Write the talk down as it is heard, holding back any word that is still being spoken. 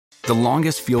The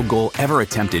longest field goal ever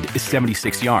attempted is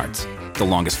 76 yards. The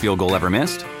longest field goal ever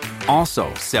missed?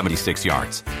 Also 76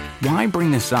 yards. Why bring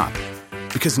this up?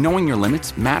 Because knowing your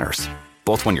limits matters,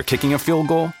 both when you're kicking a field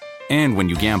goal and when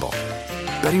you gamble.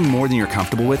 Betting more than you're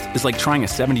comfortable with is like trying a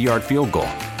 70-yard field goal.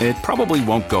 It probably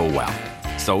won't go well.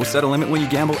 So set a limit when you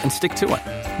gamble and stick to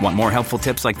it. Want more helpful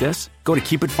tips like this? Go to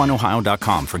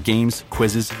keepitfunohio.com for games,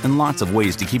 quizzes, and lots of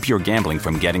ways to keep your gambling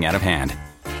from getting out of hand.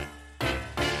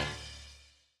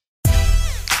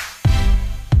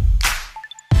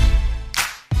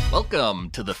 Welcome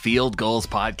to the Field Goals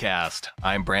Podcast.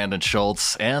 I'm Brandon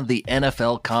Schultz, and the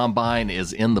NFL Combine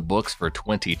is in the books for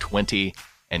 2020.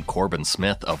 And Corbin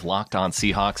Smith of Locked On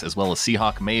Seahawks, as well as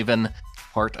Seahawk Maven,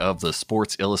 part of the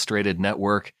Sports Illustrated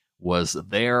Network, was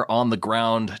there on the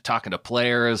ground talking to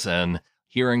players and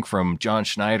hearing from John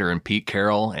Schneider and Pete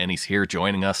Carroll, and he's here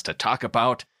joining us to talk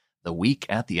about the week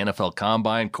at the NFL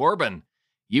Combine. Corbin,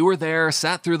 you were there,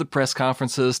 sat through the press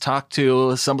conferences, talked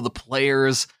to some of the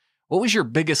players. What was your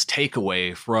biggest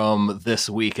takeaway from this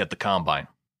week at the Combine?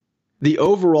 The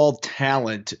overall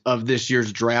talent of this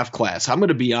year's draft class. I'm going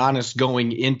to be honest,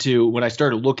 going into when I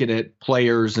started looking at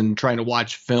players and trying to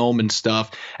watch film and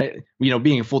stuff,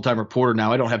 being a full-time reporter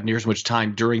now, I don't have near as much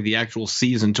time during the actual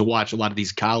season to watch a lot of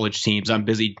these college teams. I'm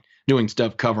busy doing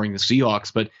stuff covering the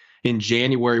Seahawks, but in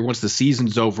January, once the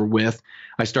season's over with,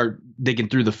 I start digging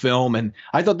through the film, and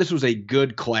I thought this was a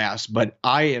good class, but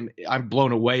I'm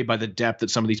blown away by the depth at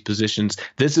some of these positions.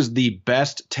 This is the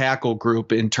best tackle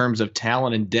group in terms of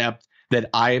talent and depth that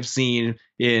I have seen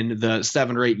in the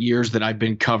 7 or 8 years that I've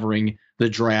been covering the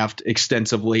draft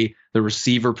extensively. The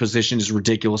receiver position is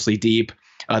ridiculously deep.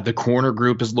 The corner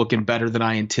group is looking better than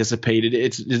I anticipated.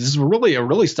 It's really a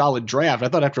really solid draft. I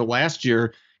thought after last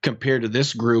year compared to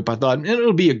this group, I thought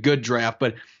it'll be a good draft,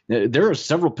 but there are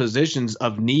several positions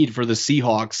of need for the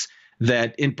Seahawks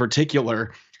that in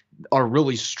particular are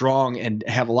really strong and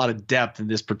have a lot of depth in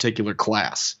this particular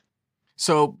class.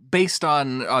 So based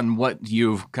on what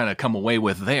you've kind of come away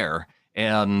with there,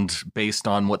 and based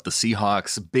on what the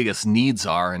Seahawks' biggest needs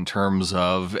are in terms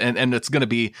of, and it's going to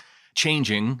be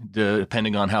changing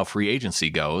depending on how free agency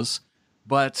goes,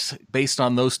 but based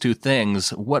on those two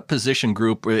things, what position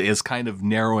group is kind of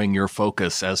narrowing your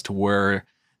focus as to where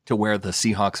the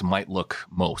Seahawks might look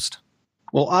most?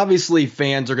 Well, obviously,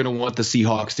 fans are going to want the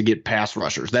Seahawks to get pass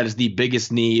rushers. That is the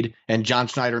biggest need, and John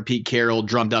Schneider and Pete Carroll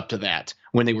drummed up to that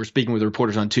when they were speaking with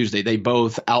reporters on Tuesday. They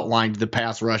both outlined the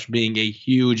pass rush being a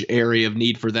huge area of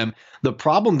need for them. The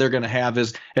problem they're going to have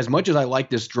is, as much as I like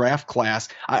this draft class,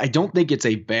 I don't think it's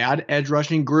a bad edge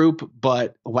rushing group,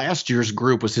 but last year's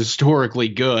group was historically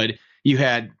good. You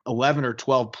had 11 or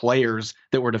 12 players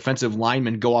that were defensive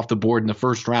linemen go off the board in the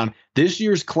first round. This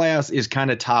year's class is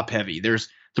kind of top heavy. There's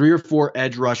 3 or 4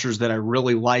 edge rushers that I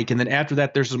really like. And then after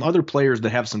that, there's some other players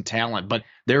that have some talent, but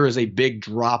there is a big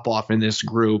drop off in this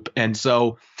group. And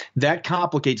so that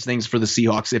complicates things for the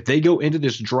Seahawks. If they go into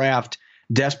this draft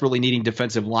desperately needing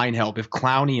defensive line help, if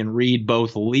Clowney and Reed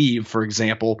both leave, for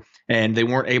example, and they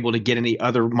weren't able to get any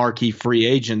other marquee free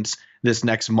agents this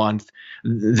next month,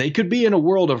 they could be in a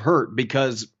world of hurt,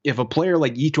 because if a player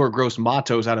like Yetur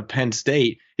Gross-Matos out of Penn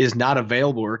State is not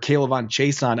available, or Kayvon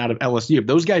Chason out of LSU, if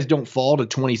those guys don't fall to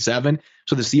 27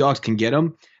 so the Seahawks can get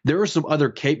them, there are some other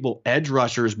capable edge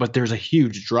rushers, but there's a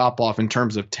huge drop-off in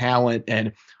terms of talent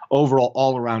and overall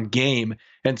all-around game.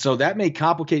 And so that may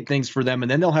complicate things for them, and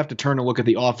then they'll have to turn and look at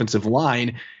the offensive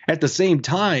line. At the same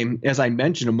time, as I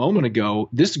mentioned a moment ago,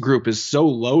 this group is so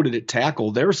loaded at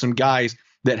tackle. There are some guys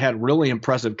that had really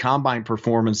impressive combine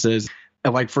performances,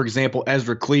 like, for example,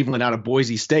 Ezra Cleveland out of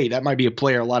Boise State. That might be a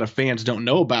player a lot of fans don't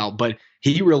know about, but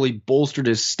he really bolstered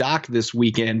his stock this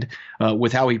weekend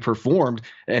with how he performed,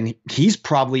 and he's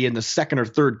probably in the 2nd or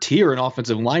 3rd tier in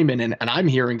offensive linemen, and I'm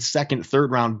hearing 2nd, 3rd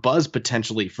round buzz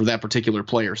potentially for that particular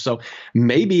player. So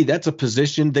maybe that's a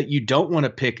position that you don't want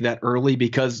to pick that early,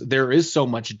 because there is so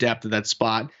much depth at that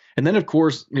spot. And then, of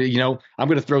course, I'm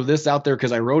going to throw this out there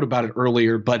because I wrote about it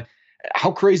earlier, but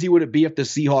how crazy would it be if the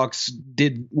Seahawks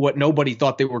did what nobody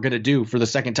thought they were going to do for the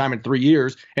second time in 3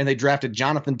 years, and they drafted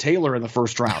Jonathan Taylor in the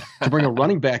first round to bring a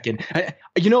running back in?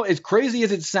 As crazy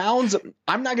as it sounds,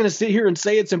 I'm not going to sit here and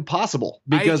say it's impossible,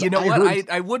 because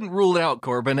I wouldn't rule it out,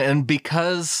 Corbin, and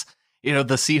because the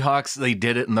Seahawks, they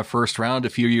did it in the first round a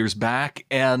few years back,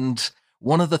 and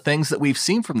one of the things that we've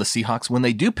seen from the Seahawks when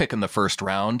they do pick in the first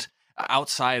round,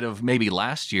 outside of maybe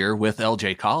last year with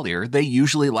LJ Collier, they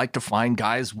usually like to find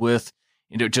guys with,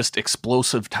 just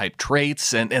explosive type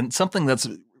traits and something that's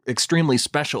extremely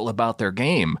special about their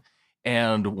game.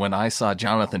 And when I saw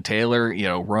Jonathan Taylor,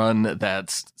 run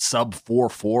that sub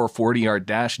 4.4 40-yard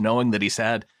dash, knowing that he's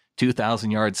had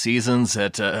 2,000-yard seasons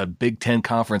at a Big Ten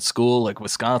conference school like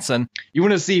Wisconsin. You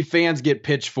want to see fans get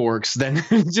pitchforks, then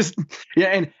just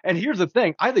yeah. And here's the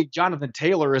thing: I think Jonathan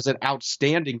Taylor is an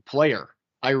outstanding player.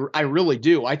 I really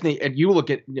do. I think, and you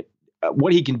look at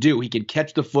what he can do. He can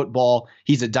catch the football.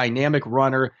 He's a dynamic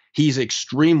runner. He's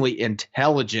extremely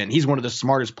intelligent. He's one of the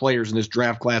smartest players in this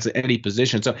draft class at any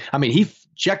position. So, I mean, he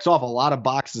checks off a lot of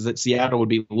boxes that Seattle would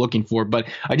be looking for. But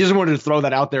I just wanted to throw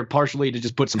that out there partially to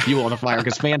just put some fuel on the fire,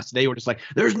 because fans today were just like,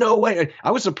 there's no way.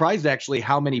 I was surprised, actually,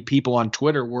 how many people on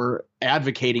Twitter were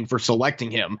advocating for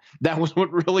selecting him. That was what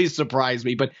really surprised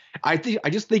me. But I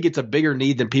just think it's a bigger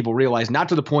need than people realize, not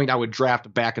to the point I would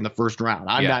draft back in the first round.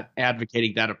 I'm not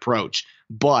advocating that approach.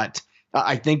 But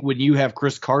I think when you have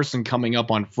Chris Carson coming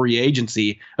up on free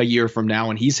agency a year from now,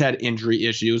 and he's had injury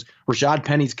issues, Rashad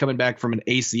Penny's coming back from an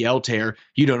ACL tear.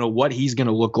 You don't know what he's going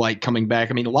to look like coming back.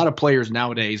 I mean, a lot of players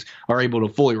nowadays are able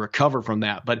to fully recover from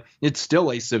that, but it's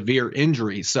still a severe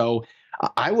injury. So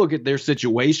I look at their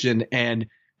situation, and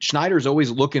Schneider's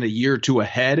always looking a year or two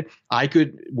ahead. I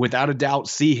could, without a doubt,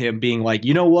 see him being like,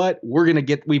 you know what, we're going to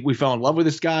get, we fell in love with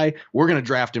this guy. We're going to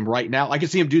draft him right now. I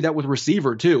could see him do that with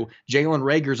receiver too. Jalen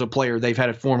Reagor's a player they've had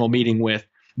a formal meeting with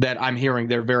that I'm hearing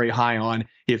they're very high on.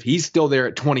 If he's still there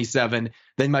at 27,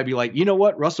 they might be like, you know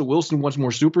what, Russell Wilson wants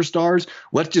more superstars.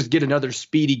 Let's just get another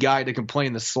speedy guy that can play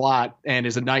in the slot and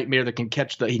is a nightmare that can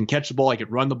catch the ball, he can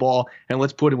run the ball, and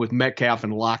let's put him with Metcalf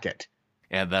and Lockett.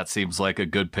 And that seems like a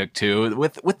good pick, too.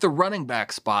 With the running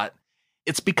back spot,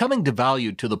 it's becoming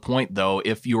devalued to the point, though,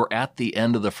 if you're at the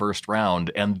end of the first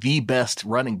round and the best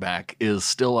running back is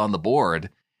still on the board,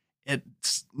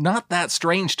 it's not that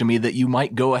strange to me that you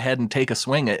might go ahead and take a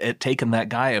swing at taking that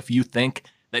guy if you think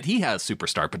that he has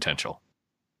superstar potential.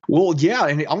 Well, yeah,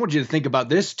 and I want you to think about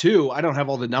this, too. I don't have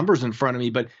all the numbers in front of me,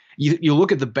 but you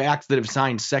look at the backs that have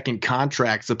signed second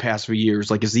contracts the past few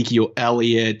years, like Ezekiel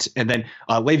Elliott, and then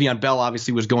Le'Veon Bell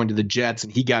obviously was going to the Jets,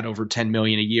 and he got over $10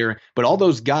 million a year. But all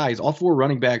those guys, all four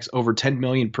running backs over $10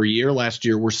 million per year last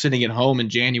year, were sitting at home in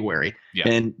January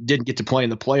and didn't get to play in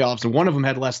the playoffs. And one of them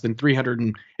had less than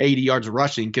 380 yards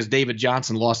rushing because David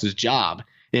Johnson lost his job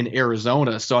in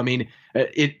Arizona. So, I mean,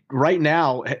 right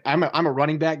now, I'm a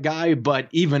running back guy, but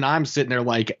even I'm sitting there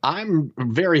like, I'm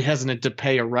very hesitant to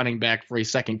pay a running back for a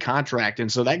second contract. And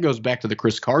so that goes back to the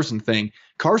Chris Carson thing.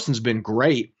 Carson's been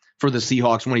great for the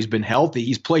Seahawks when he's been healthy.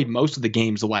 He's played most of the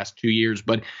games the last 2 years,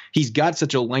 but he's got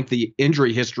such a lengthy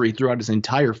injury history throughout his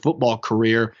entire football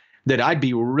career that I'd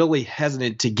be really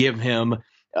hesitant to give him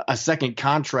a second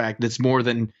contract that's more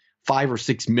than $5 or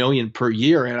 $6 million per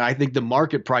year. And I think the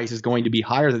market price is going to be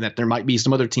higher than that. There might be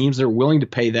some other teams that are willing to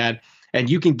pay that. And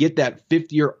you can get that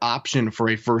fifth-year option for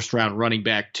a first-round running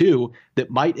back, too, that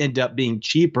might end up being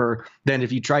cheaper than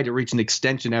if you tried to reach an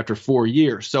extension after 4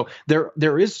 years. So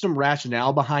there is some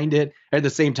rationale behind it. At the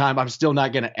same time, I'm still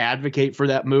not going to advocate for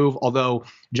that move, although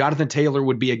Jonathan Taylor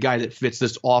would be a guy that fits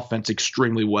this offense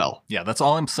extremely well. Yeah, that's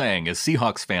all I'm saying is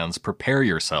Seahawks fans, prepare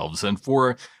yourselves. And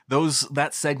for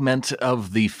that segment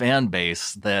of the fan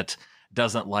base that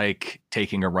doesn't like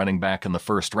taking a running back in the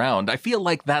first round, I feel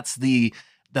like that's the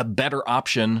better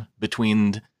option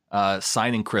between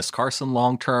signing Chris Carson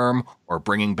long-term or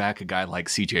bringing back a guy like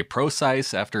CJ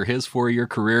Prosise after his 4-year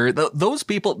career. Those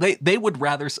people, they would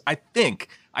rather, I think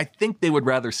they would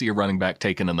rather see a running back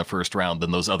taken in the first round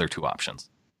than those other two options.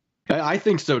 I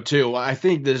think so, too. I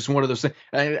think that it's one of those things.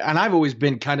 And I've always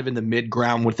been kind of in the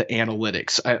mid-ground with the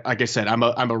analytics. Like I said, I'm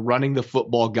a running the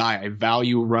football guy. I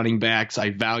value running backs.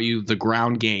 I value the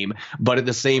ground game. But at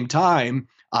the same time,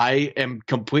 I am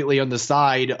completely on the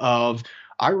side of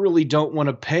I really don't want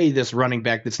to pay this running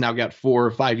back that's now got 4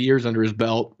 or 5 years under his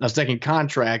belt a second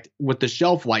contract with the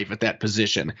shelf life at that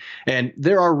position. And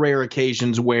there are rare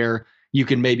occasions where you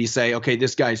can maybe say, okay,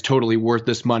 this guy's totally worth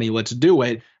this money. Let's do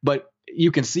it. But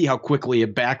you can see how quickly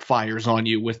it backfires on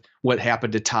you with what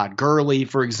happened to Todd Gurley,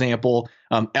 for example.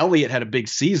 Elliott had a big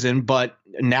season, but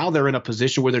now they're in a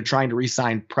position where they're trying to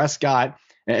re-sign Prescott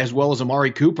as well as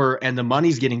Amari Cooper, and the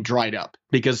money's getting dried up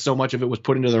because so much of it was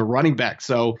put into their running back.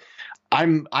 So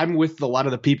I'm with a lot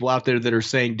of the people out there that are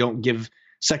saying don't give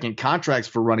second contracts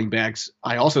for running backs.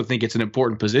 I also think it's an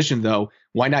important position, though.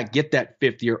 Why not get that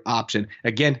fifth-year option?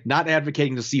 Again, not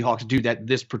advocating the Seahawks do that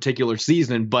this particular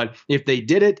season, but if they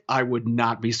did it, I would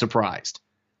not be surprised.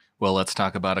 Well, let's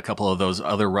talk about a couple of those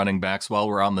other running backs while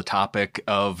we're on the topic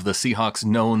of the Seahawks'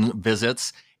 known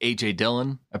visits. A.J.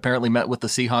 Dillon apparently met with the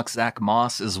Seahawks, Zach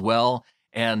Moss as well.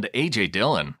 And A.J.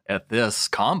 Dillon at this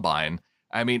combine,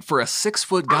 I mean, for a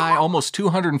 6-foot guy, almost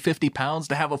 250 pounds,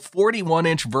 to have a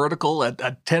 41-inch vertical, a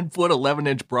 10-foot,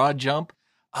 11-inch broad jump,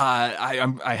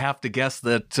 I have to guess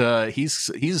that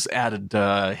he's added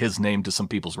his name to some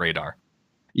people's radar.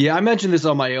 Yeah, I mentioned this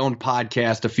on my own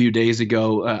podcast a few days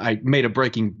ago. I made a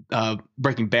Breaking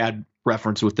Bad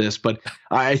reference with this, but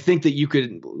I think that you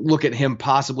could look at him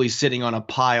possibly sitting on a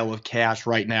pile of cash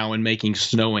right now and making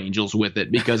snow angels with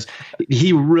it, because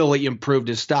he really improved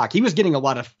his stock. He was getting a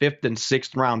lot of 5th and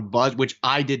 6th round buzz, which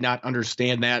I did not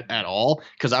understand that at all,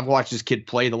 because I've watched this kid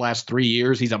play the last 3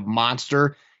 years. He's a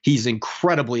monster. He's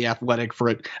incredibly athletic for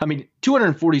it. I mean,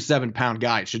 247-pound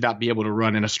guy should not be able to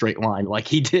run in a straight line like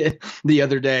he did the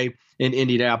other day in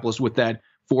Indianapolis with that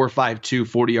 4.52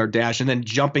 40-yard dash, and then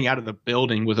jumping out of the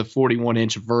building with a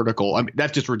 41-inch vertical. I mean,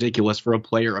 that's just ridiculous for a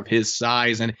player of his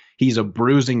size. And he's a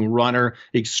bruising runner,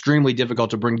 extremely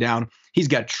difficult to bring down. He's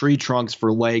got tree trunks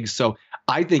for legs. So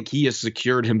I think he has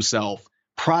secured himself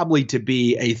probably to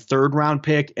be a 3rd-round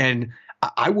pick. And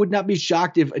I would not be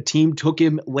shocked if a team took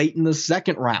him late in the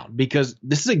 2nd round, because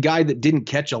this is a guy that didn't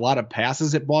catch a lot of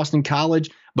passes at Boston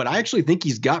College, but I actually think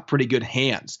he's got pretty good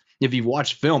hands. If you've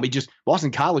watched film,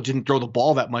 Boston College didn't throw the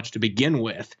ball that much to begin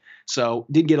with, so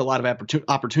didn't get a lot of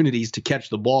opportunities to catch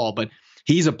the ball, but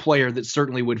he's a player that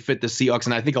certainly would fit the Seahawks,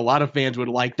 and I think a lot of fans would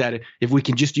like that. If we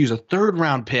can just use a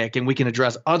 3rd-round pick and we can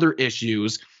address other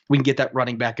issues, we can get that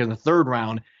running back in the 3rd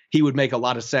round. He would make a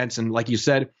lot of sense, and like you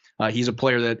said, he's a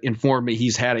player that informed me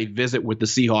he's had a visit with the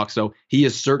Seahawks, so he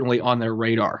is certainly on their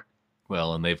radar.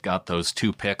 Well, and they've got those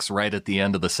 2 picks right at the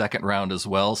end of the 2nd round as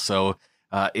well. So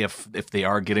if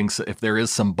there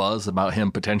is some buzz about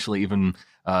him potentially even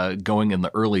going in the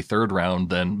early 3rd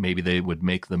round, then maybe they would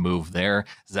make the move there.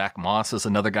 Zach Moss is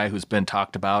another guy who's been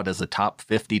talked about as a top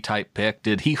 50 type pick.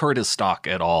 Did he hurt his stock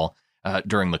at all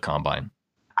during the combine?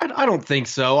 I don't think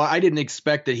so. I didn't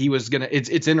expect that he was going to.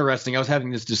 It's interesting. I was having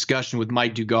this discussion with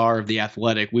Mike Dugar of The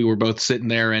Athletic. We were both sitting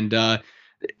there, and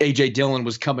A.J. Dillon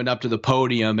was coming up to the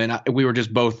podium, and we were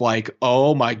just both like,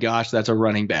 oh, my gosh, that's a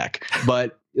running back.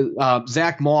 But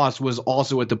Zach Moss was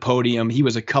also at the podium. He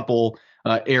was a couple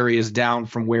areas down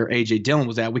from where A.J. Dillon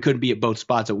was at. We couldn't be at both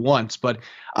spots at once, but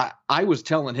I was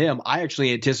telling him I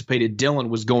actually anticipated Dillon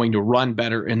was going to run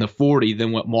better in the 40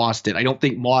 than what Moss did. I don't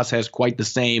think Moss has quite the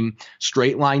same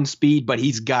straight line speed, but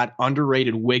he's got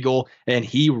underrated wiggle and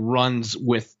he runs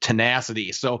with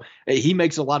tenacity. So he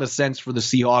makes a lot of sense for the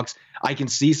Seahawks. I can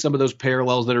see some of those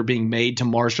parallels that are being made to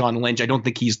Marshawn Lynch. I don't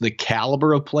think he's the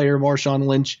caliber of player Marshawn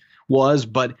Lynch was,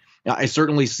 but I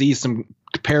certainly see some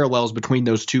parallels between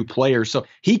those two players. So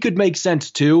he could make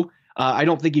sense too. I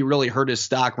don't think he really hurt his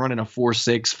stock running a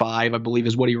 4.65, I believe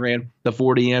is what he ran the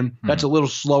 40 in. That's a little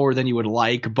slower than you would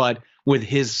like, but with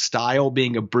his style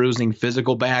being a bruising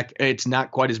physical back, it's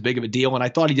not quite as big of a deal. And I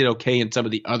thought he did okay in some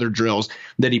of the other drills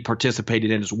that he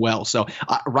participated in as well. So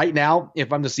right now,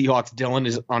 if I'm the Seahawks, Dillon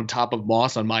is on top of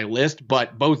Moss on my list,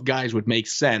 but both guys would make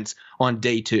sense on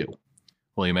day 2.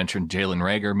 Well, you mentioned Jalen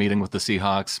Reagor meeting with the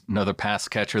Seahawks. Another pass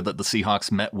catcher that the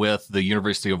Seahawks met with, the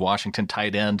University of Washington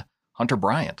tight end, Hunter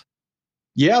Bryant.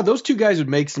 Yeah, those two guys would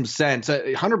make some sense.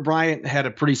 Hunter Bryant had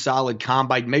a pretty solid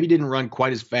combine. Maybe didn't run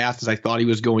quite as fast as I thought he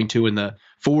was going to in the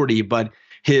 40, but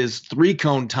his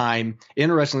 3-cone time,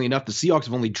 interestingly enough, the Seahawks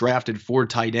have only drafted 4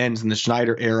 tight ends in the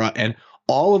Schneider era, and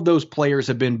all of those players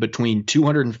have been between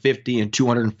 250 and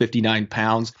 259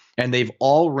 pounds, and they've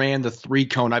all ran the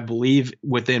 3-cone, I believe,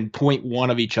 within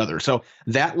 0.1 of each other. So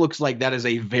that looks like that is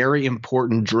a very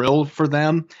important drill for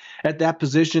them at that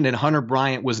position, and Hunter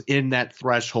Bryant was in that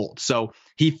threshold. So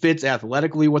he fits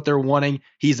athletically what they're wanting.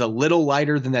 He's a little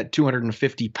lighter than that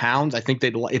 250 pounds. I think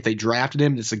if they drafted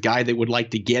him, it's a guy they would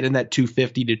like to get in that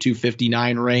 250 to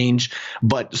 259 range.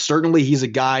 But certainly he's a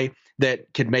guy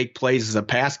that can make plays as a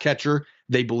pass catcher.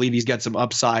 They believe he's got some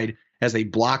upside as a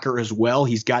blocker as well.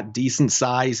 He's got decent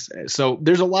size. So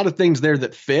there's a lot of things there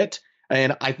that fit.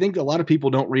 And I think a lot of people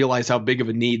don't realize how big of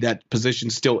a need that position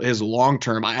still is long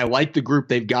term. I like the group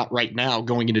they've got right now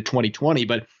going into 2020,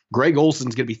 but Greg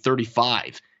Olson's going to be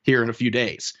 35 here in a few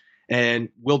days. And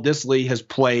Will Dissly has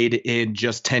played in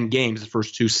just 10 games the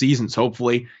first 2 seasons.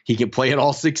 Hopefully he can play in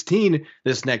all 16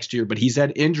 this next year, but he's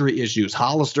had injury issues.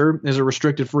 Hollister is a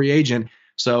restricted free agent.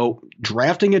 So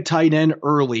drafting a tight end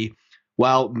early,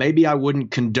 while maybe I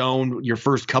wouldn't condone your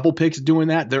first couple picks doing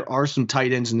that, there are some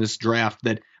tight ends in this draft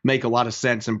that make a lot of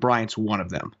sense, and Bryant's one of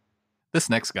them. This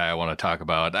next guy I want to talk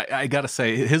about, I got to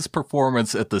say, his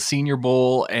performance at the Senior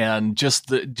Bowl and just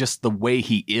the way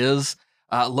he is,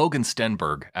 Logan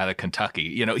Stenberg out of Kentucky.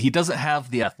 You know, he doesn't have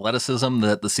the athleticism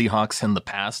that the Seahawks in the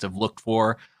past have looked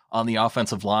for on the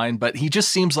offensive line, but he just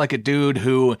seems like a dude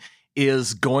who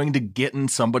is going to get in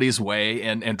somebody's way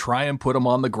and try and put him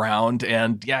on the ground.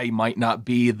 And yeah, he might not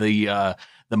be the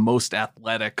most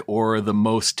athletic or the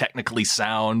most technically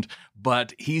sound,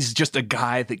 but he's just a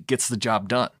guy that gets the job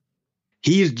done.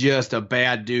 He's just a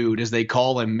bad dude, as they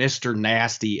call him, Mr.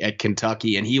 Nasty at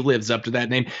Kentucky, and he lives up to that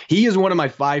name. He is one of my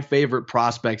 5 favorite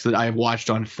prospects that I have watched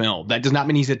on film. That does not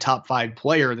mean he's a top 5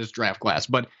 player in this draft class,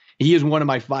 but he is one of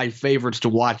my 5 favorites to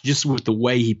watch just with the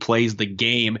way he plays the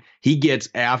game. He gets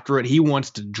after it. He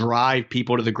wants to drive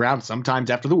people to the ground,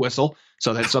 sometimes after the whistle.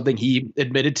 So that's something he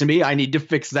admitted to me. I need to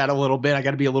fix that a little bit. I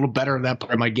got to be a little better in that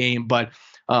part of my game. But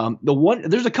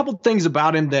there's a couple things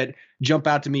about him that jump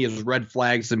out to me as red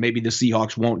flags, and maybe the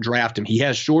Seahawks won't draft him. He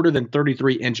has shorter than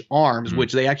 33-inch arms,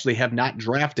 which they actually have not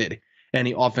drafted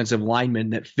any offensive linemen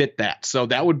that fit that. So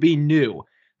that would be new.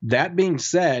 That being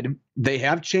said, they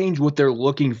have changed what they're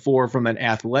looking for from an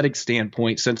athletic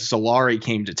standpoint since Solari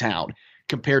came to town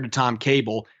compared to Tom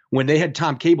Cable. When they had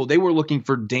Tom Cable, they were looking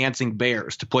for dancing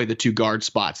bears to play the 2 guard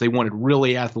spots. They wanted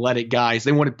really athletic guys.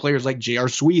 They wanted players like J.R.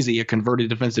 Sweezy, a converted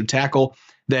defensive tackle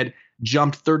that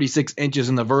jumped 36 inches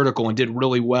in the vertical and did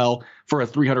really well for a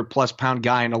 300-plus pound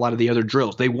guy in a lot of the other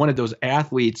drills. They wanted those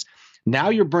athletes. Now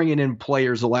you're bringing in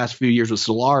players the last few years with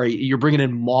Solari. You're bringing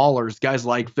in maulers, guys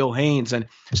like Phil Haynes. And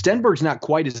Stenberg's not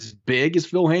quite as big as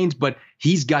Phil Haynes, but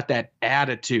he's got that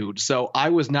attitude. So I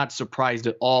was not surprised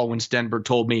at all when Stenberg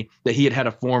told me that he had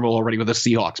a formal already with the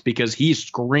Seahawks, because he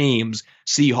screams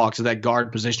Seahawks at that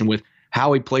guard position with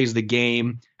how he plays the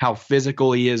game, how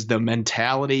physical he is, the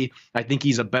mentality. I think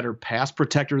he's a better pass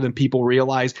protector than people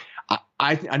realize.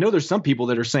 I know there's some people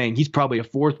that are saying he's probably a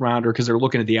 4th rounder because they're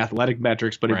looking at the athletic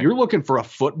metrics. But if you're looking for a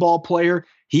football player,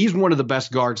 he's one of the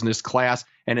best guards in this class.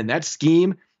 And in that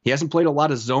scheme, he hasn't played a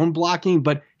lot of zone blocking,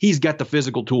 but he's got the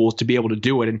physical tools to be able to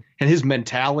do it. And his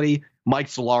mentality, Mike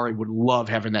Solari would love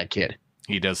having that kid.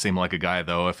 He does seem like a guy,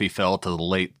 though, if he fell to the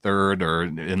late 3rd or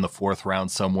in the 4th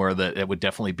round somewhere, that it would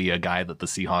definitely be a guy that the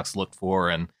Seahawks looked for.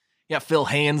 And yeah, Phil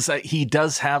Haynes, he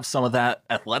does have some of that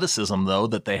athleticism, though,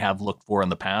 that they have looked for in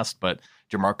the past. But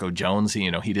Jamarco Jones, he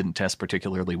didn't test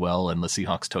particularly well, and the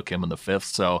Seahawks took him in the 5th.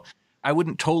 So I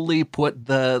wouldn't totally put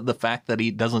the fact that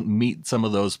he doesn't meet some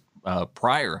of those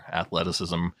prior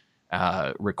athleticism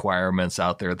requirements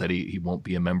out there that he won't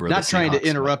be a member of the Seahawks. Not trying to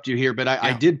interrupt you here, but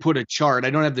I did put a chart. I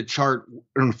don't have the chart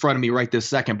in front of me right this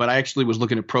second, but I actually was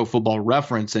looking at Pro Football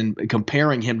Reference and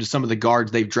comparing him to some of the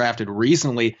guards they've drafted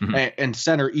recently, and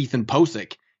center Ethan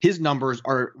Posick. His numbers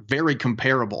are very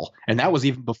comparable, and that was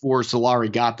even before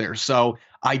Solari got there. So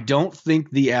I don't think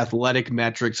the athletic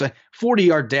metrics,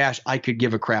 40-yard dash, I could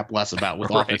give a crap less about with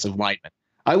offensive linemen.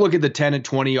 I look at the 10 and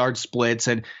 20-yard splits,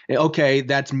 and okay,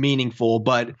 that's meaningful,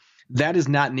 but that is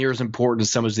not near as important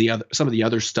as some of the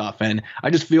other stuff. And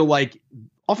I just feel like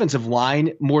offensive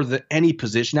line, more than any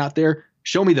position out there,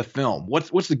 show me the film.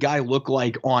 What's the guy look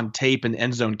like on tape and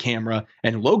end zone camera?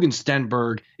 And Logan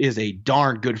Stenberg is a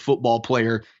darn good football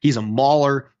player. He's a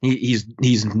mauler. He's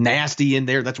nasty in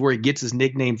there. That's where he gets his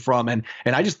nickname from. And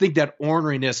I just think that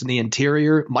orneriness in the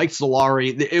interior, Mike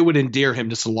Solari, it would endear him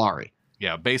to Solari.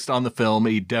 Yeah, based on the film,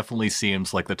 he definitely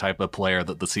seems like the type of player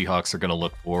that the Seahawks are going to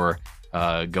look for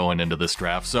going into this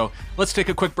draft. So let's take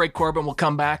a quick break, Corbin. We'll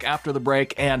come back after the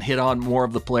break and hit on more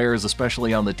of the players,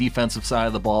 especially on the defensive side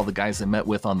of the ball, the guys they met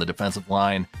with on the defensive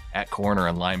line at corner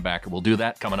and linebacker. We'll do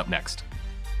that coming up next.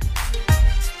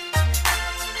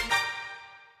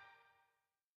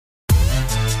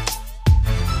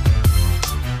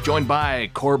 Joined by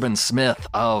Corbin Smith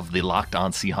of the Locked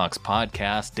On Seahawks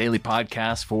podcast, daily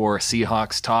podcast for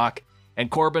Seahawks Talk. And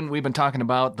Corbin, we've been talking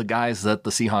about the guys that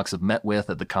the Seahawks have met with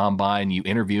at the Combine. You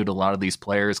interviewed a lot of these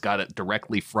players, got it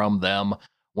directly from them.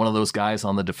 One of those guys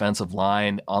on the defensive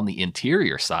line on the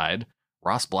interior side,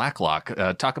 Ross Blacklock.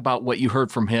 Talk about what you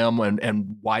heard from him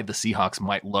and why the Seahawks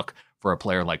might look for a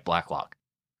player like Blacklock.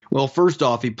 Well, first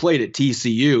off, he played at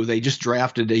TCU. They just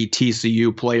drafted a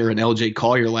TCU player in LJ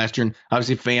Collier last year. And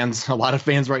obviously a lot of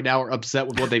fans right now are upset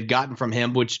with what they've gotten from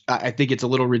him, which I think it's a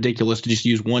little ridiculous to just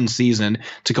use one season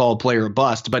to call a player a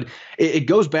bust. But it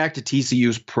goes back to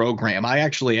TCU's program. I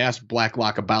actually asked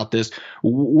Blacklock about this.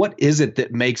 What is it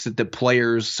that makes it that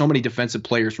players, so many defensive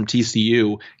players from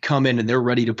TCU come in and they're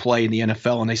ready to play in the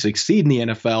NFL and they succeed in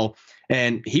the NFL?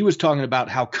 And he was talking about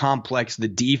how complex the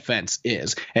defense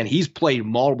is. And he's played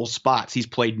multiple spots. He's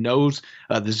played nose,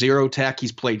 the zero tech.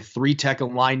 He's played 3-tech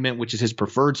alignment, which is his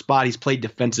preferred spot. He's played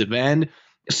defensive end.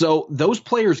 So those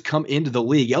players come into the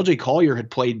league. LJ Collier had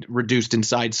played reduced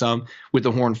inside some with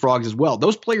the Horned Frogs as well.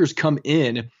 Those players come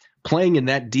in playing in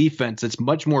that defense. It's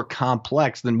much more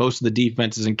complex than most of the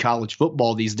defenses in college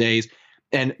football these days.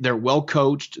 And they're well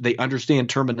coached. They understand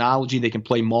terminology. They can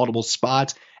play multiple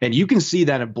spots. And you can see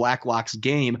that in Blacklock's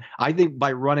game. I think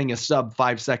by running a sub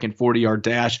 5-second 40-yard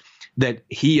dash, that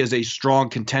he is a strong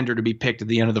contender to be picked at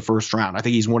the end of the first round. I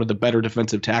think he's one of the better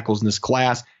defensive tackles in this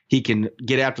class. He can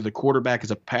get after the quarterback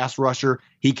as a pass rusher.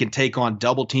 He can take on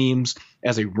double teams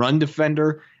as a run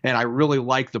defender. And I really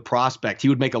like the prospect. He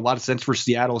would make a lot of sense for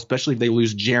Seattle, especially if they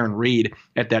lose Jaron Reed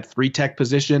at that 3-tech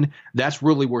position. That's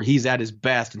really where he's at his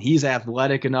best. And he's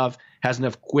athletic enough, has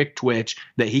enough quick twitch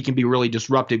that he can be really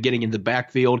disruptive getting in the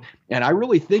backfield. And I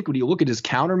really think when you look at his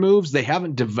counter moves, they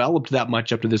haven't developed that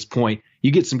much up to this point.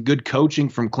 You get some good coaching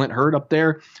from Clint Hurd up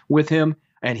there with him,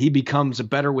 and he becomes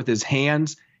better with his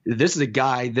hands. This is a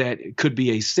guy that could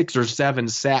be a 6 or 7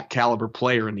 sack caliber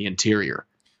player in the interior.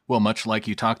 Well, much like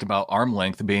you talked about arm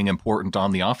length being important on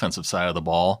the offensive side of the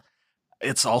ball,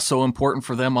 it's also important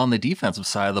for them on the defensive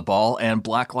side of the ball. And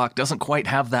Blacklock doesn't quite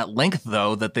have that length,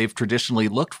 though, that they've traditionally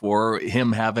looked for,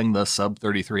 him having the sub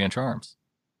 33-inch arms.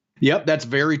 Yep, that's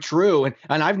very true. And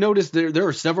I've noticed there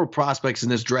are several prospects in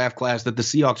this draft class that the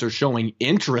Seahawks are showing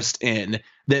interest in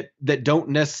that don't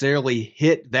necessarily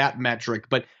hit that metric.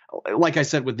 But like I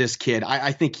said with this kid,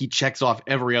 I think he checks off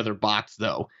every other box,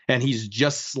 though. And he's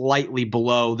just slightly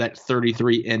below that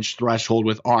 33-inch threshold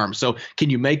with arms. So can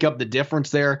you make up the difference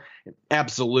there?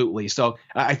 Absolutely. So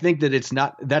I think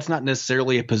that that's not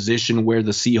necessarily a position where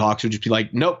the Seahawks would just be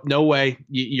like, nope, no way.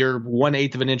 You're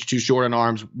 1/8 of an inch too short on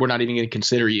arms. We're not even going to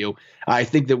consider you. I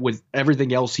think that with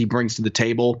everything else he brings to the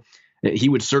table, he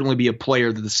would certainly be a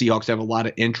player that the Seahawks have a lot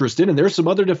of interest in. And there's some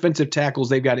other defensive tackles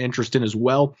they've got interest in as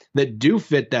well that do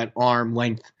fit that arm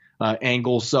length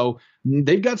angle. So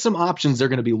they've got some options they're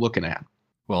going to be looking at.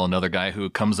 Well, another guy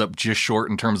who comes up just short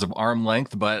in terms of arm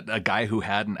length, but a guy who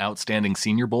had an outstanding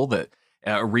Senior Bowl, that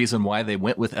a reason why they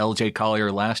went with L.J.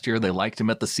 Collier last year. They liked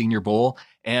him at the Senior Bowl,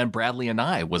 and Bradley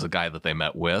Anae was a guy that they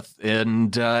met with.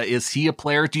 And is he a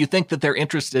player? Do you think that they're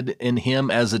interested in him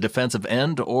as a defensive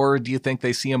end, or do you think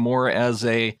they see him more as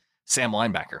a Sam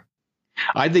linebacker?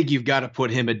 I think you've got to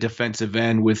put him at defensive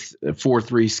end with a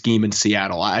 4-3 scheme in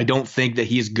Seattle. I don't think that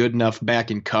he's good enough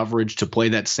back in coverage to play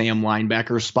that Sam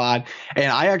linebacker spot.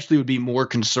 And I actually would be more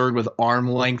concerned with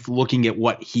arm length looking at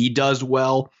what he does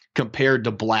well compared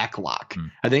to Blacklock.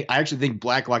 I actually think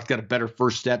Blacklock's got a better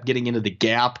first step getting into the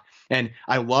gap. And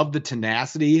I love the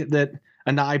tenacity that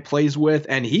Anae plays with,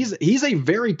 and he's a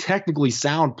very technically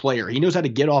sound player. He knows how to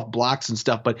get off blocks and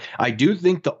stuff, but I do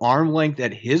think the arm length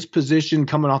at his position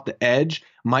coming off the edge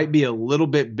might be a little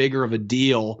bit bigger of a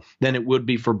deal than it would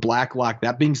be for Blacklock.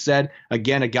 That being said,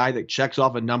 again, a guy that checks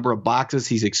off a number of boxes.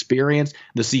 He's experienced.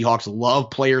 The Seahawks love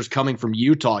players coming from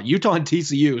Utah. Utah and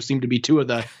TCU seem to be two of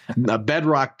the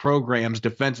bedrock programs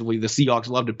defensively. The Seahawks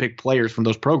love to pick players from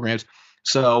those programs.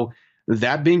 So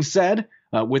that being said,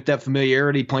 with that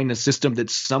familiarity, playing a system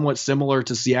that's somewhat similar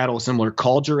to Seattle, a similar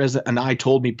culture, as Anae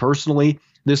told me personally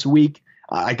this week,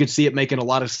 I could see it making a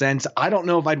lot of sense. I don't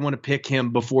know if I'd want to pick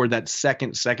him before that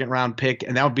second round pick,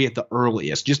 and that would be at the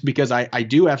earliest, just because I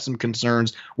do have some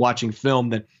concerns watching film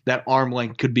that arm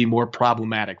length could be more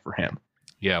problematic for him.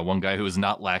 Yeah, one guy who is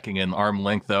not lacking in arm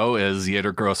length, though, is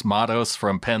Yetur Gross-Matos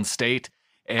from Penn State.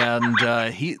 And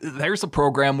there's a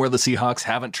program where the Seahawks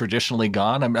haven't traditionally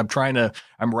gone.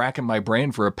 I'm racking my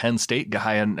brain for a Penn State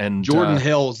guy, and Jordan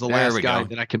Hill's the last guy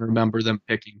that I can remember them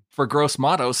picking. For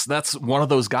Gross-Matos, that's one of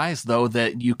those guys, though,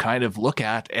 that you kind of look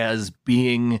at as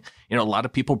being, a lot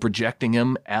of people projecting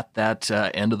him at that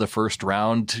end of the first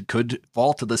round could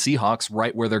fall to the Seahawks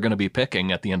right where they're going to be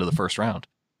picking at the end of the first round.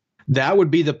 That would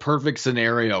be the perfect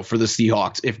scenario for the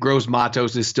Seahawks. If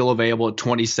Gross-Matos is still available at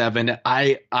 27,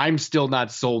 I'm still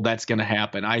not sold that's going to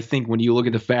happen. I think when you look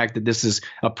at the fact that this is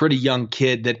a pretty young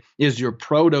kid that is your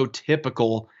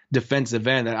prototypical defensive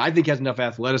end that I think has enough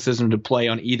athleticism to play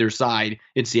on either side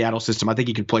in Seattle's system. I think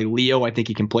he can play Leo. I think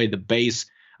he can play the base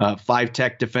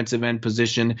 5-tech defensive end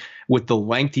position with the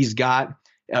length he's got.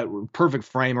 Perfect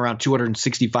frame, around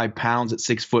 265 pounds at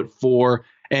 6'4".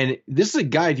 And this is a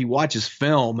guy, if you watch his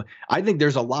film, I think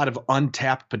there's a lot of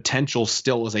untapped potential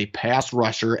still as a pass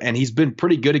rusher, and he's been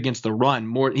pretty good against the run.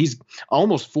 He's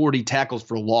almost 40 tackles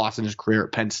for loss in his career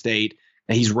at Penn State,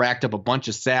 and he's racked up a bunch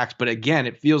of sacks. But again,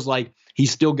 it feels like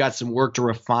he's still got some work to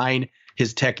refine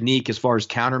his technique as far as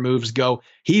counter moves go.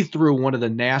 He threw one of the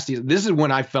nastiest. This is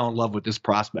when I fell in love with this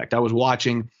prospect. I was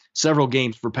watching several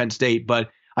games for Penn State, but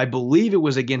I believe it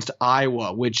was against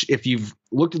Iowa, which if you've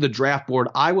looked at the draft board,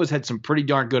 Iowa's had some pretty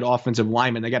darn good offensive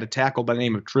linemen. They got a tackle by the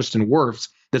name of Tristan Wirfs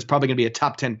that's probably going to be a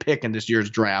top 10 pick in this year's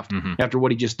draft after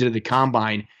what he just did at the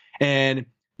combine. And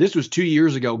this was 2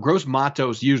 years ago.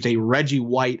 Gross-Matos used a Reggie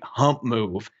White hump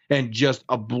move and just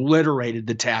obliterated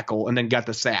the tackle and then got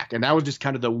the sack. And that was just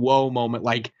kind of the whoa moment.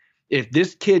 Like, if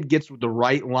this kid gets with the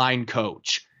right line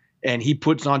coach, and he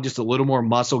puts on just a little more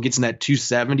muscle, gets in that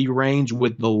 270 range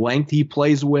with the length he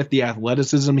plays with, the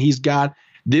athleticism he's got,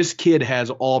 this kid has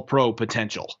all pro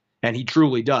potential, and he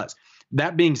truly does.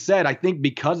 That being said, I think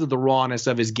because of the rawness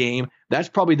of his game, that's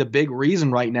probably the big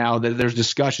reason right now that there's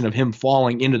discussion of him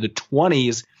falling into the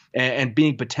 20s and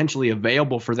being potentially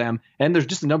available for them. And there's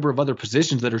just a number of other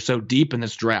positions that are so deep in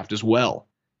this draft as well.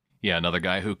 Yeah, another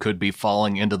guy who could be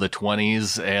falling into the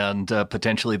 20s and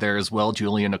potentially there as well,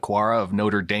 Julian Okwara of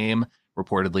Notre Dame,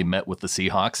 reportedly met with the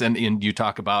Seahawks. And you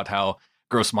talk about how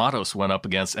Gross Matos went up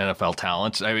against NFL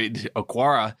talent. I mean,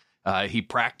 Okwara, he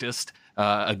practiced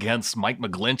against Mike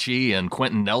McGlinchey and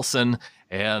Quentin Nelson,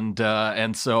 and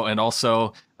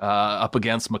also up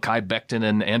against Mekhi Becton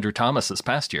and Andrew Thomas this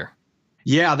past year.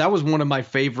 Yeah, that was one of my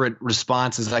favorite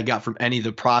responses I got from any of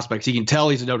the prospects. You can tell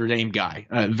he's a Notre Dame guy,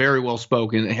 very well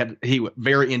spoken. He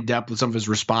very in depth with some of his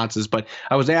responses. But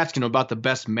I was asking him about the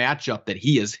best matchup that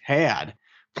he has had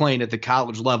playing at the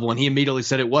college level, and he immediately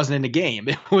said it wasn't in the game.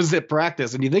 It was at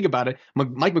practice. And you think about it,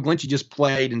 Mike McGlinchey just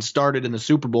played and started in the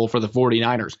Super Bowl for the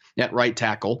 49ers at right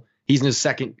tackle. He's in his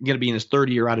going to be in his third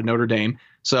year out of Notre Dame.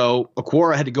 So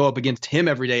Okwara had to go up against him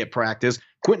every day at practice.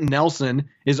 Quentin Nelson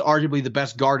is arguably the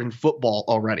best guard in football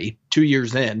already, 2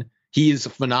 years in. He is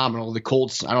phenomenal. The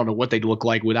Colts, I don't know what they'd look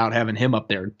like without having him up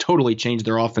there. Totally changed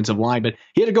their offensive line. But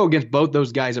he had to go against both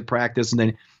those guys at practice. And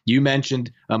then you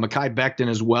mentioned Mekhi Becton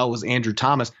as well as Andrew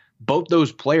Thomas. Both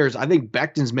those players, I think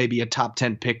Becton's maybe a top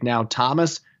 10 pick now.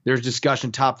 Thomas, there's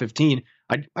discussion top 15.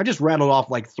 I just rattled off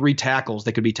like 3 tackles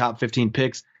that could be top 15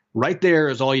 picks. Right there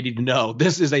is all you need to know.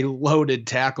 This is a loaded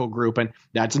tackle group, and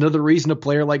that's another reason a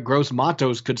player like Gross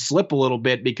Matos could slip a little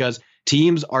bit because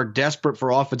teams are desperate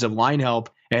for offensive line help,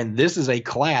 and this is a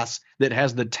class that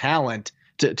has the talent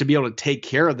to be able to take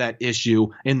care of that issue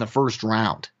in the first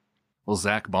round. Well,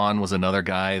 Zach Bond was another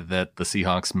guy that the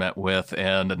Seahawks met with,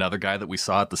 and another guy that we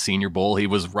saw at the Senior Bowl. He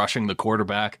was rushing the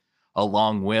quarterback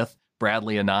along with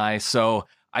Bradley and I, so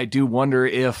I do wonder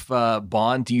if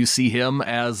Bond, do you see him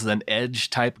as an edge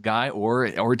type guy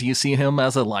or do you see him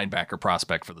as a linebacker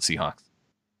prospect for the Seahawks?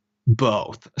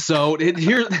 Both. So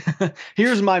here's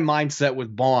my mindset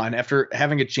with Bond. After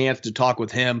having a chance to talk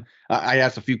with him, I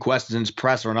asked a few questions in his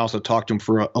presser and also talked to him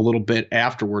for a little bit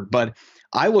afterward. But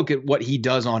I look at what he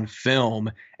does on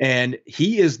film, and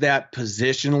he is that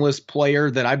positionless player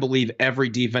that I believe every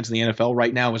defense in the NFL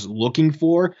right now is looking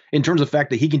for in terms of the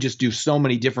fact that he can just do so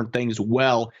many different things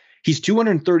well. He's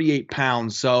 238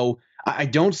 pounds, so I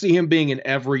don't see him being an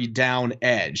every down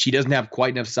edge. He doesn't have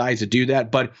quite enough size to do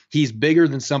that, but he's bigger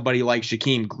than somebody like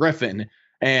Shaquem Griffin.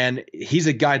 And he's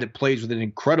a guy that plays with an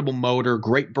incredible motor,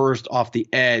 great burst off the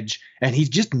edge, and he's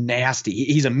just nasty.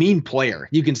 He's a mean player.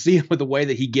 You can see it with the way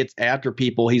that he gets after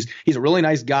people. He's a really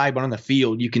nice guy, but on the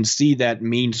field, you can see that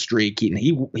mean streak.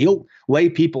 He'll lay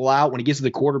people out. When he gets to the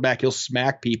quarterback, he'll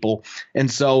smack people. And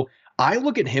so I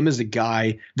look at him as a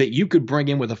guy that you could bring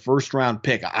in with a first-round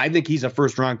pick. I think he's a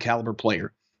first-round caliber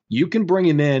player. You can bring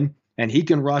him in, and he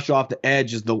can rush off the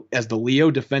edge as the Leo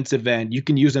defensive end. You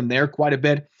can use him there quite a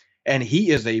bit. And he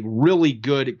is a really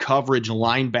good coverage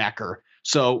linebacker.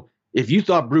 So if you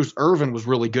thought Bruce Irvin was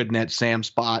really good in that Sam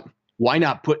spot, why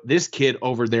not put this kid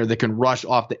over there that can rush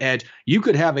off the edge? You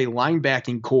could have a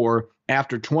linebacking core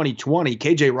after 2020.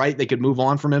 KJ Wright, they could move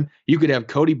on from him. You could have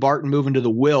Cody Barton moving to the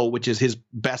will, which is his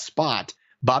best spot.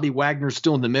 Bobby Wagner's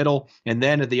still in the middle. And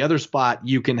then at the other spot,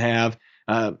 you can have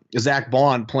Zach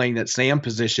Bond playing that Sam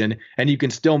position, and you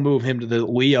can still move him to the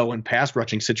Leo and pass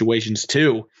rushing situations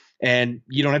too. And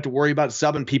you don't have to worry about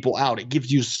subbing people out. It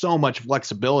gives you so much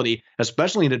flexibility,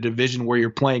 especially in a division where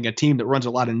you're playing a team that runs a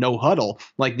lot of no huddle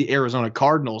like the Arizona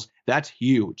Cardinals. That's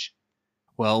huge.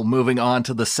 Well, moving on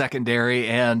to the secondary,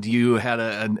 and you had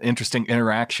an interesting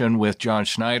interaction with John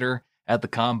Schneider at the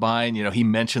Combine. You know, he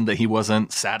mentioned that he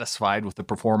wasn't satisfied with the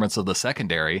performance of the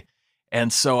secondary.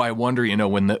 And so I wonder, you know,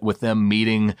 with them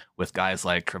meeting with guys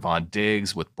like Trevon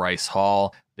Diggs, with Bryce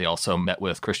Hall, they also met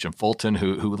with Christian Fulton,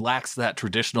 who lacks that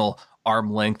traditional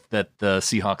arm length that the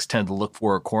Seahawks tend to look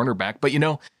for a cornerback. But, you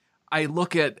know, I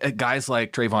look at guys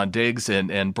like Trevon Diggs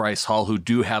and Bryce Hall, who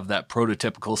do have that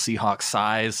prototypical Seahawks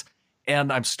size.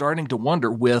 And I'm starting to wonder,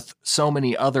 with so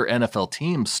many other NFL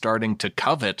teams starting to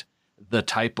covet the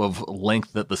type of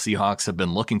length that the Seahawks have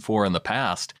been looking for in the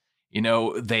past, you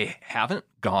know, they haven't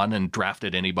gone and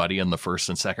drafted anybody in the first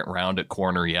and second round at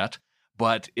corner yet.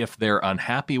 But if they're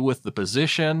unhappy with the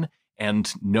position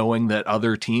and knowing that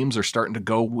other teams are starting to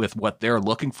go with what they're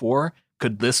looking for,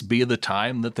 could this be the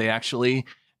time that they actually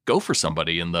go for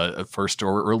somebody in the first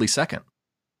or early second?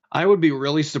 I would be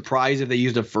really surprised if they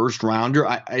used a first rounder.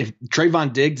 If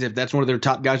Trevon Diggs, if that's one of their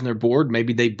top guys on their board,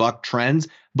 maybe they buck trends.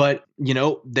 But, you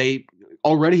know, they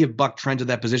already have bucked trends at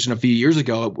that position a few years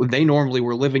ago. They normally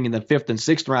were living in the 5th and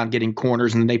 6th round getting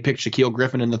corners, and then they picked Shaquille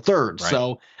Griffin in the 3rd. Right.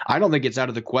 So I don't think it's out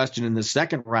of the question in the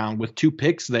 2nd round with 2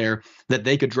 picks there that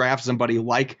they could draft somebody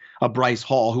like a Bryce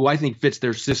Hall, who I think fits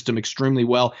their system extremely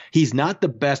well. He's not the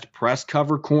best press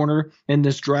cover corner in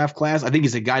this draft class. I think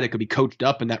he's a guy that could be coached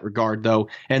up in that regard, though,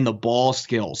 and the ball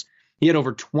skills. He had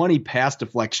over 20 pass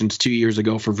deflections 2 years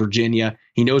ago for Virginia.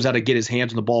 He knows how to get his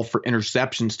hands on the ball for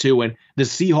interceptions, too, and the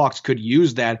Seahawks could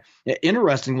use that.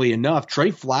 Interestingly enough, Trey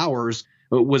Flowers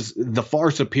was the far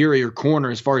superior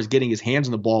corner as far as getting his hands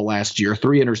on the ball last year.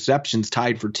 3 interceptions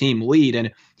tied for team lead,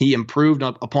 and he improved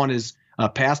upon his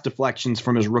pass deflections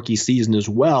from his rookie season as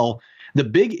well. The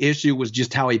big issue was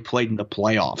just how he played in the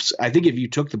playoffs. I think if you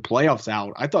took the playoffs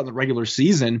out, I thought in the regular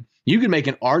season, you could make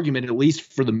an argument, at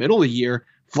least for the middle of the year,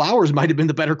 Flowers might have been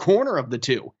the better corner of the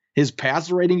two. His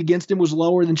passer rating against him was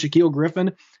lower than Shaquille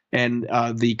Griffin, and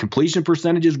the completion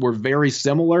percentages were very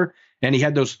similar, and he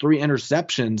had those 3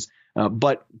 interceptions.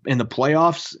 But in the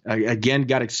playoffs, again,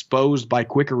 got exposed by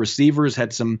quicker receivers,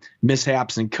 had some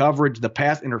mishaps in coverage, the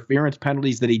pass interference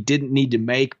penalties that he didn't need to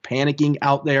make, panicking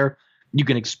out there. You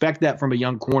can expect that from a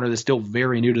young corner that's still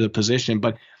very new to the position.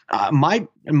 But my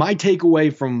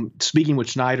takeaway from speaking with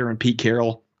Schneider and Pete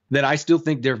Carroll, that I still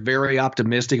think they're very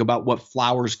optimistic about what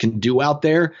Flowers can do out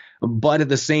there. But at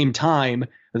the same time,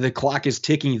 the clock is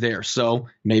ticking there. So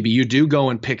maybe you do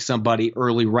go and pick somebody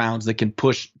early rounds that can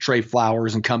push Trey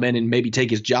Flowers and come in and maybe take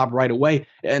his job right away.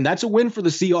 And that's a win for the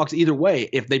Seahawks either way.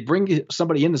 If they bring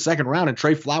somebody in the 2nd round and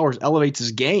Trey Flowers elevates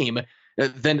his game,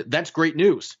 then that's great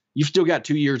news. You've still got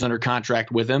 2 years under contract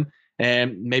with him.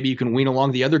 And maybe you can wean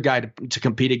along the other guy to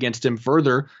compete against him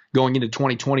further going into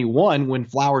 2021 when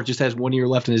Flowers just has 1 year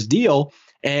left in his deal.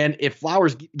 And if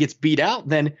Flowers gets beat out,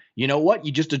 then you know what?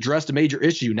 You just addressed a major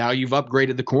issue. Now you've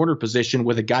upgraded the corner position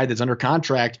with a guy that's under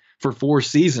contract for 4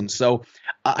 seasons. So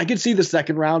I could see the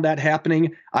 2nd round that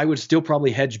happening. I would still probably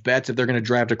hedge bets if they're going to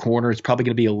draft a corner. It's probably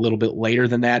going to be a little bit later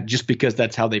than that just because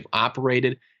that's how they've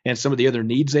operated and some of the other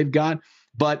needs they've got.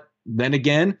 But then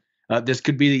again, this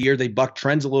could be the year they buck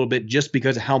trends a little bit just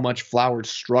because of how much Flowers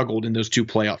struggled in those 2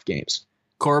 playoff games.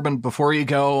 Corbin, before you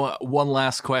go, one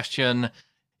last question.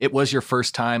 It was your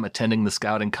first time attending the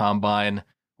scouting combine.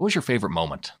 What was your favorite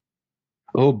moment?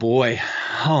 Oh, boy.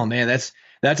 Oh, man, that's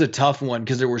a tough one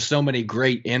because there were so many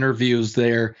great interviews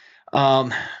there.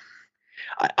 I'm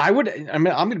going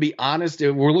to be honest.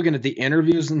 If we're looking at the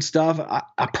interviews and stuff,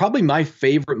 probably my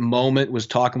favorite moment was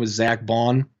talking with Zach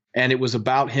Bond. And it was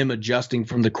about him adjusting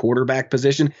from the quarterback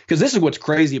position. Because this is what's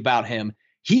crazy about him.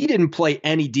 He didn't play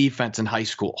any defense in high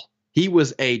school. He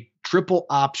was a triple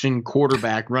option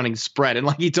quarterback running spread. And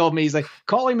like he told me, he's like,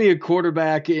 calling me a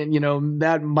quarterback, and,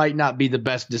 that might not be the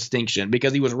best distinction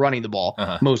because he was running the ball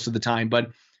most of the time.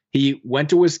 But he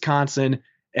went to Wisconsin,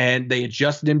 and they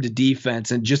adjusted him to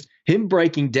defense. And just him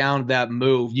breaking down that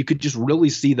move, you could just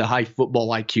really see the high football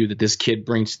IQ that this kid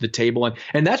brings to the table.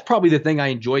 And that's probably the thing I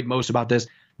enjoyed most about this.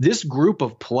 This group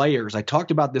of players, I talked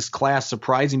about this class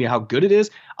surprising me how good it is.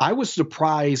 I was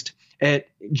surprised at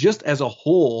just as a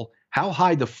whole how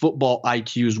high the football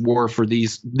IQs were for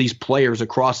these players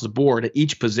across the board at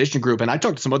each position group. And I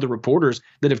talked to some other reporters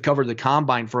that have covered the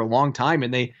combine for a long time,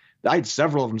 and I had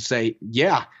several of them say,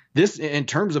 yeah, this in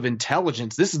terms of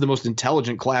intelligence, this is the most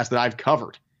intelligent class that I've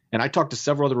covered. And I talked to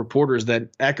several other reporters that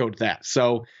echoed that.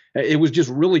 So it was just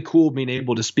really cool being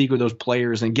able to speak with those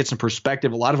players and get some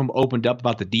perspective. A lot of them opened up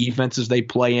about the defenses they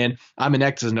play in. I'm an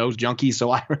X's and O's junkie, so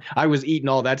I was eating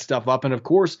all that stuff up. And, of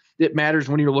course, it matters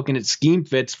when you're looking at scheme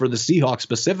fits for the Seahawks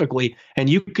specifically, and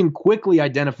you can quickly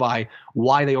identify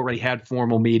why they already had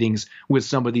formal meetings with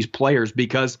some of these players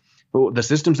because the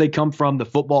systems they come from, the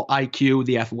football IQ,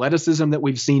 the athleticism that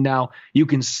we've seen now, you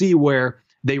can see where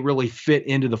they really fit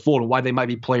into the fold and why they might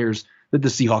be players that the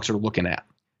Seahawks are looking at.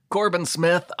 Corbin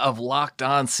Smith of Locked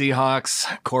On Seahawks.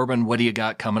 Corbin, what do you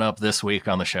got coming up this week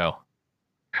on the show?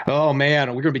 Oh, man,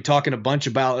 we're going to be talking a bunch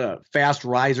about fast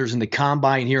risers in the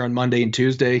combine here on Monday and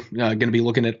Tuesday. Going to be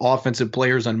looking at offensive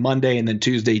players on Monday and then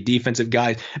Tuesday defensive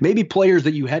guys. Maybe players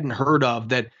that you hadn't heard of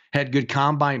that had good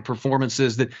combine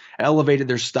performances that elevated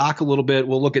their stock a little bit.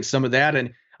 We'll look at some of that.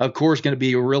 And, of course, going to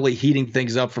be really heating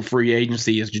things up for free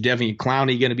agency. Is Jadeveon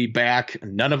Clowney going to be back?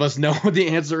 None of us know what the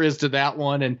answer is to that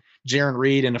one. And Jaron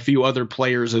Reed and a few other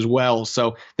players as well.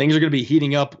 So things are going to be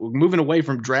heating up. We're moving away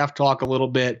from draft talk a little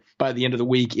bit by the end of the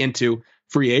week into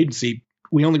free agency.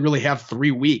 We only really have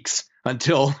 3 weeks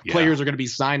until players are going to be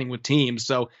signing with teams.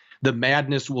 So the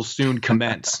madness will soon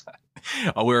commence.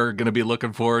 We're going to be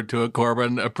looking forward to it,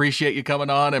 Corbin. Appreciate you coming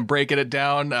on and breaking it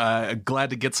down. Glad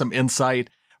to get some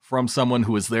insight from someone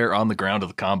who was there on the ground of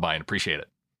the combine. Appreciate it.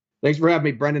 Thanks for having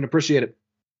me, Brendan. Appreciate it.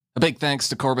 A big thanks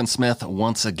to Corbin Smith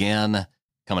once again.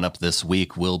 Coming up this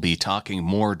week, we'll be talking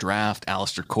more draft.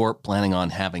 Alistair Corp, planning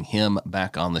on having him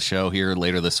back on the show here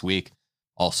later this week.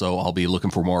 Also, I'll be looking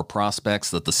for more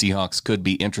prospects that the Seahawks could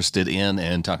be interested in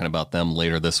and talking about them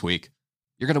later this week.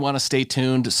 You're going to want to stay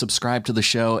tuned. Subscribe to the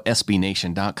show,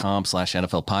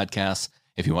 sbnation.com/NFL podcasts.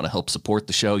 If you want to help support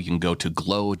the show, you can go to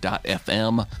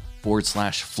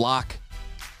glow.fm/flock.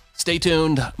 Stay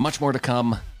tuned. Much more to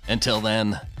come. Until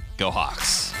then, go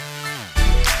Hawks.